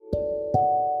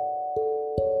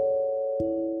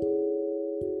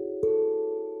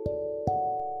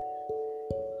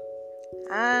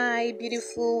Hi,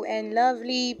 beautiful and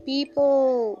lovely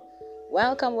people.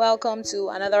 Welcome to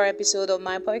another episode of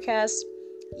my podcast.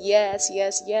 Yes.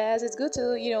 It's good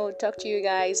to, talk to you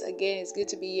guys again. It's good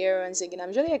to be here once again.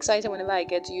 I'm really excited whenever I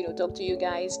get to, talk to you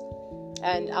guys.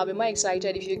 And I'll be more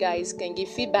excited if you guys can give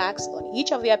feedbacks on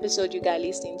each of the episodes you guys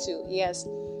listening to. Yes,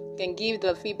 you can give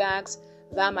the feedbacks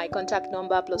via my contact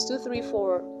number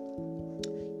 +234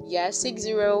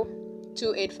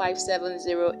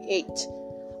 60285708.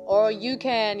 Or you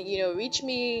can, reach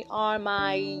me on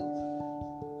my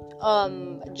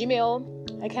Gmail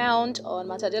account on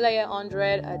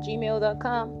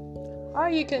matadelaya100@gmail.com. Or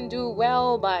you can do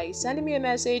well by sending me a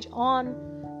message on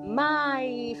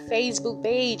my Facebook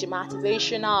page,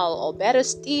 Motivational, or better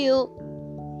still,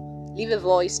 leave a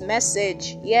voice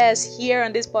message. Yes, here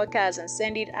on this podcast and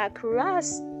send it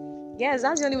across. Yes,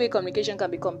 that's the only way communication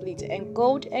can be complete.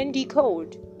 Encode and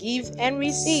decode, give and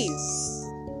receive.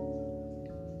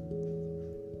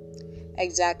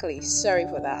 Exactly. Sorry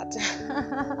for that.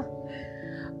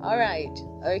 All right.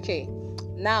 Okay.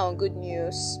 Now, good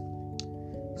news.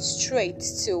 Straight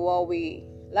to what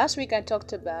last week I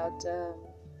talked about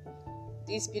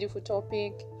this beautiful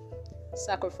topic,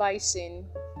 sacrificing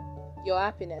your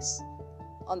happiness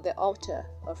on the altar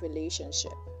of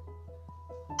relationship.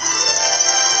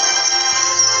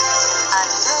 I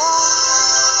know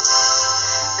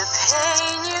the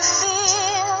pain you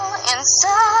feel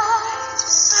inside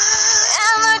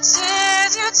and the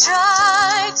tears you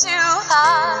try to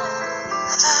hide.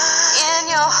 In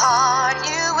your heart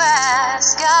you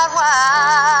ask God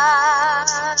why.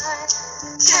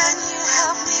 Can you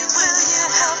help me? Will you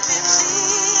help me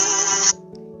please?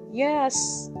 Yes,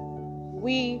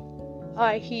 we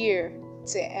are here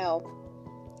to help.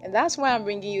 And that's why I'm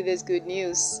bringing you this good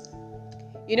news.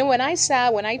 When I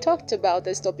talked about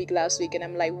this topic last week, and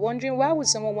I'm like wondering why would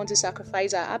someone want to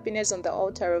sacrifice our happiness on the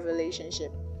altar of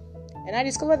relationship? And I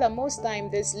discovered that most time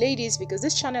there's ladies, because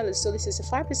this channel is solely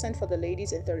 65% for the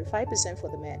ladies and 35% for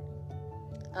the men.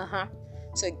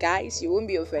 So guys, you won't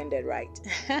be offended, right?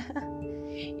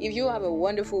 If you have a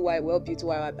wonderful wife, well-built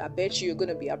wife, I bet you're going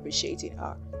to be appreciating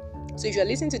her. So if you're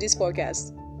listening to this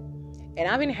podcast and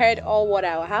haven't heard all what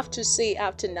I have to say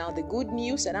after now, the good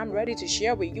news that I'm ready to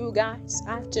share with you guys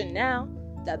after now,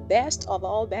 the best of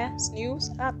all best news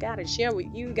I've got to share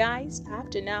with you guys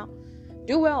after now,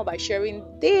 do well by sharing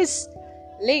this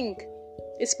link,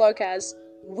 this podcast,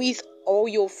 with all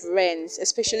your friends,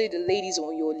 especially the ladies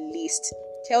on your list.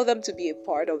 Tell them to be a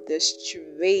part of this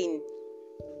train.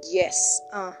 Yes.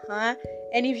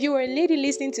 And if you are a lady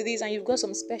listening to this and you've got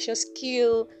some special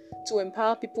skill to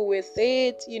empower people with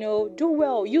it, do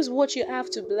well. Use what you have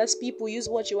to bless people. Use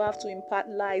what you have to impact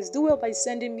lives. Do well by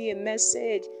sending me a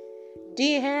message.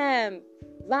 DM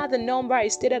via the number I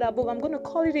stated above. I'm going to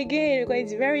call it again because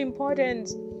it's very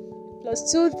important.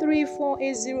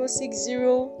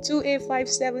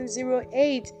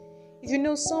 +2348060285708. If you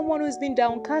know someone who's been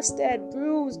downcasted,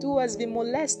 bruised, who has been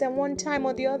molested one time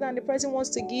or the other, and the person wants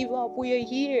to give up, we are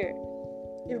here.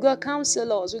 We've got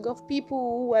counselors, we've got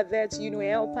people who are there to,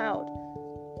 help out.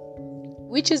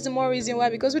 Which is the more reason why,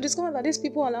 because we discovered that these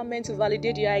people are not meant to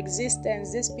validate your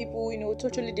existence. These people,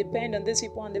 totally depend on these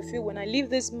people, and they feel, when I leave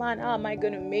this man, how am I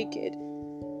going to make it?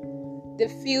 They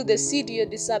see your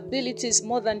disabilities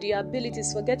more than the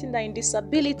abilities, forgetting that in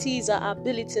disabilities are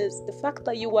abilities. The fact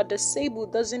that you are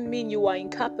disabled doesn't mean you are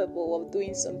incapable of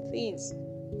doing some things.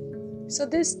 So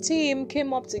this team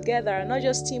came up together, not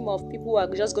just team of people who are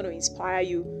just going to inspire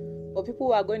you, but people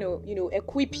who are going to,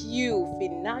 equip you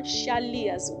financially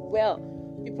as well.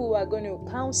 People who are going to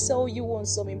counsel you on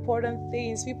some important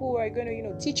things. People who are going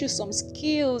to, teach you some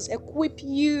skills, equip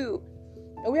you.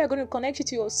 And we are going to connect you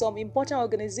to some important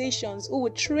organizations who will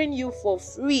train you for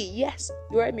free. Yes,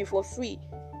 you heard me, for free.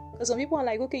 Because some people are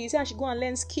like, okay, you say I should go and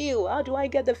learn skill. How do I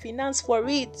get the finance for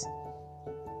it?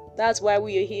 That's why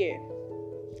we are here.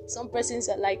 Some persons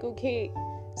are like, okay,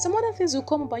 some other things will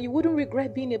come up and you wouldn't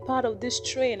regret being a part of this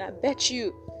train. I bet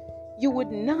you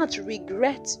would not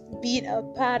regret being a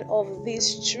part of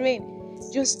this train.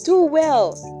 Just do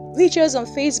well. Reach us on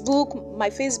Facebook, my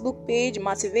Facebook page,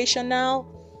 Motivational.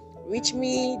 Reach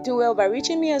me, do well by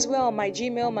reaching me as well on my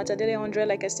Gmail, Matadele100,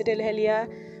 like I stated earlier,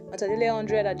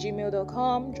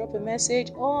 matadele100@gmail.com. Drop a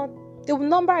message, or the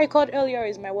number I called earlier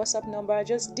is my WhatsApp number.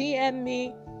 Just DM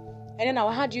me, and then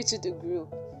I'll add you to the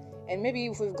group. And maybe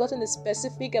if we've gotten the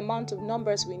specific amount of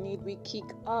numbers we need, we kick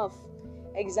off.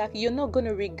 Exactly. You're not going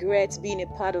to regret being a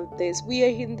part of this. We are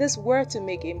in this world to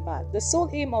make impact. The sole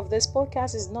aim of this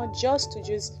podcast is not just to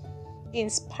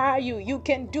inspire you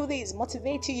can do this,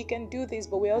 motivate you can do this,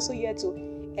 but we're also here to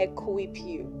equip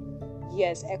you.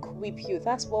 yes, equip you.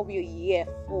 That's what we're here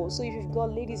for. So if you've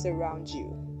got ladies around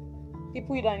you,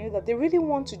 people that know that they really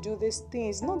want to do these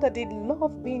things, not that they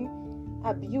love being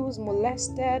abused,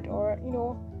 molested, or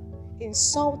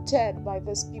insulted by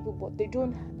these people, but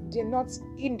they're not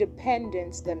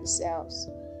independent themselves,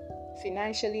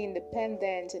 financially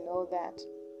independent and all that.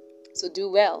 So do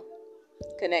well.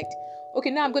 Connect. Okay,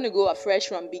 now I'm going to go afresh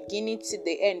from beginning to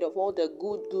the end of all the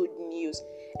good news.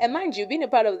 And mind you, being a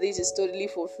part of this is totally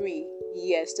for free.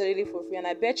 Yes, totally for free. And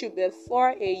I bet you before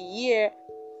a year,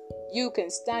 you can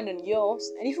stand on yours.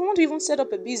 And if you want to even set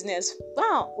up a business,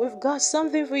 wow, we've got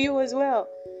something for you as well.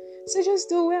 So just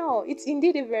do well. It's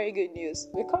indeed a very good news.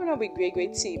 We're coming up with a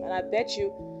great team. And I bet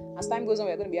you, as time goes on,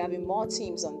 we're going to be having more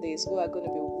teams on this who are going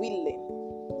to be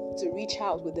willing to reach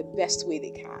out with the best way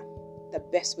they can. The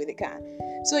best way they can.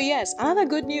 So yes, another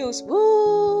good news.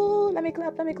 Woo! Let me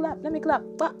clap.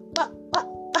 Bah, bah, bah.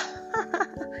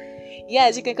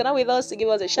 Yes, you can connect with us to give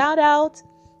us a shout out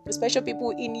to special people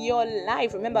in your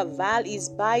life. Remember, Val is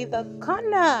by the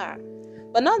corner.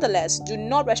 But nonetheless, do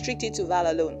not restrict it to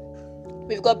Val alone.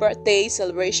 We've got birthdays,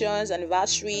 celebrations,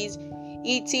 anniversaries,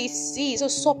 etc. So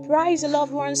surprise the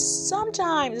loved ones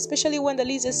sometimes, especially when the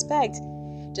least expect.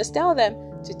 Just tell them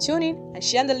to tune in and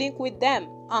share the link with them.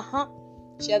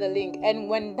 Share the link. And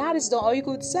when that is done, or you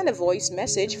could send a voice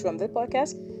message from the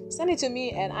podcast, send it to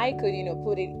me and I could,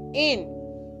 put it in.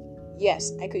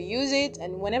 Yes, I could use it,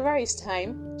 and whenever it's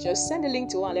time, just send a link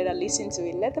to one, let her listen to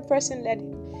it. Let the person, let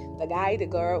the guy, the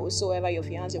girl, whosoever, your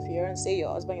fiance, your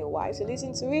husband, your wife, to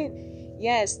listen to it.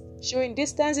 Yes, showing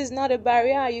distance is not a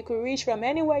barrier. You could reach from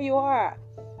anywhere you are.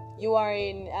 You're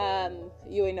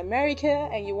in America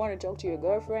and you want to talk to your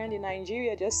girlfriend in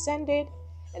Nigeria, just send it.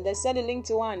 And then send a link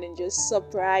to one and just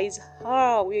surprise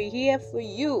her. We're here for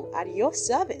you, at your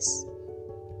service.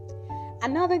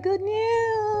 Another good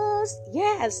news.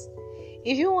 Yes.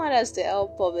 If you want us to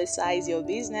help publicize your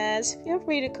business, feel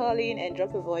free to call in and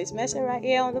drop a voice message right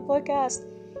here on the podcast.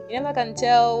 You never can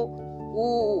tell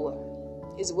who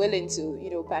is willing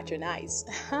to, patronize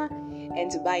and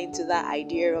to buy into that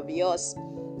idea of yours.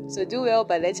 So do well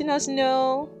by letting us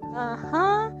know.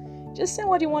 Just send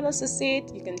what you want us to say.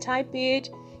 You can type it.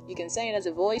 You can send it as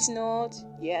a voice note.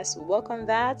 Yes, we'll work on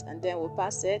that, and then we'll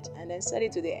pass it, and then send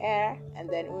it to the air, and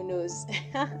then who knows.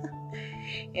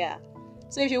 Yeah.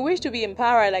 So if you wish to be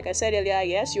empowered, like I said earlier,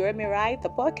 yes, you heard me right. The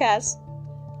podcast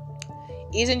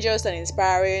isn't just to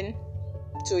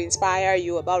inspire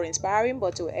you about inspiring,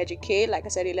 but to educate, like I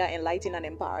said earlier, enlighten and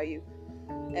empower you.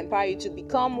 Empower you to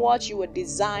become what you were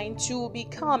designed to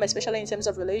become, especially in terms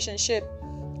of relationship.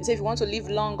 So if you want to live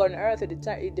long on earth,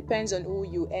 it depends on who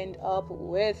you end up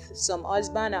with. Some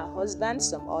husband are husband,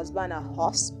 some husband are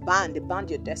husband. They band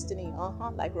your destiny,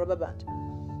 like rubber band.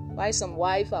 Why some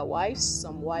wife are wives,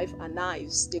 some wife are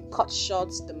knives. They cut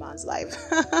short the man's life.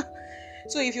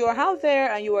 So if you are out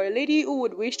there and you are a lady who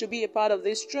would wish to be a part of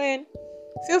this train,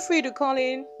 feel free to call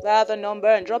in via the number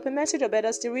and drop a message, or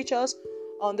better still reach us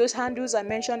on those handles I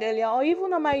mentioned earlier, or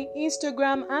even on my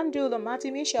Instagram handle, the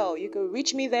Matty Michelle. You can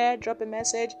reach me there, drop a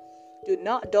message. Do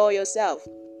not dull yourself.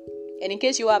 And in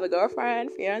case you have a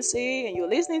girlfriend, fiancé, and you're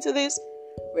listening to this,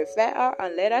 refer her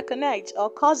and let her connect.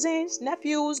 Or cousins,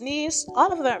 nephews, niece,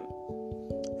 all of them.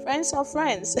 Friends of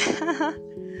friends.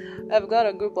 I've got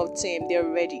a group of team. They're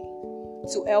ready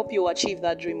to help you achieve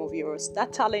that dream of yours.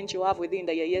 That talent you have within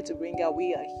that you're here to bring out.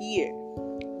 We are here.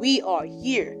 We are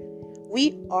here.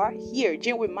 We are here.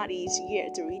 Jane with Maddie is here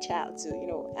to reach out to,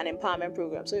 an empowerment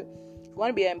program. So if you want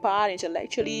to be empowered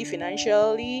intellectually,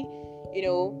 financially,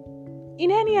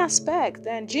 in any aspect,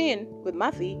 then Jane with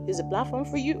Matthew is a platform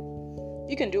for you.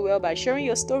 You can do well by sharing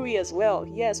your story as well.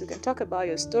 Yes, we can talk about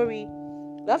your story.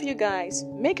 Love you guys.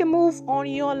 Make a move on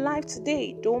your life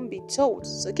today. Don't be told.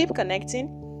 So keep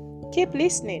connecting. Keep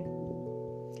listening.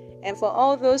 And for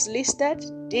all those listed,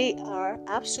 they are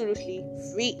absolutely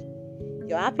free.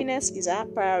 Your happiness is our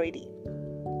priority.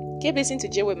 Keep listening to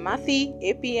Jay with Matthew,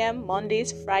 8 p.m.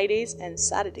 Mondays, Fridays, and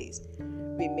Saturdays.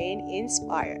 Remain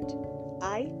inspired.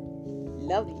 I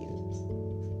love you.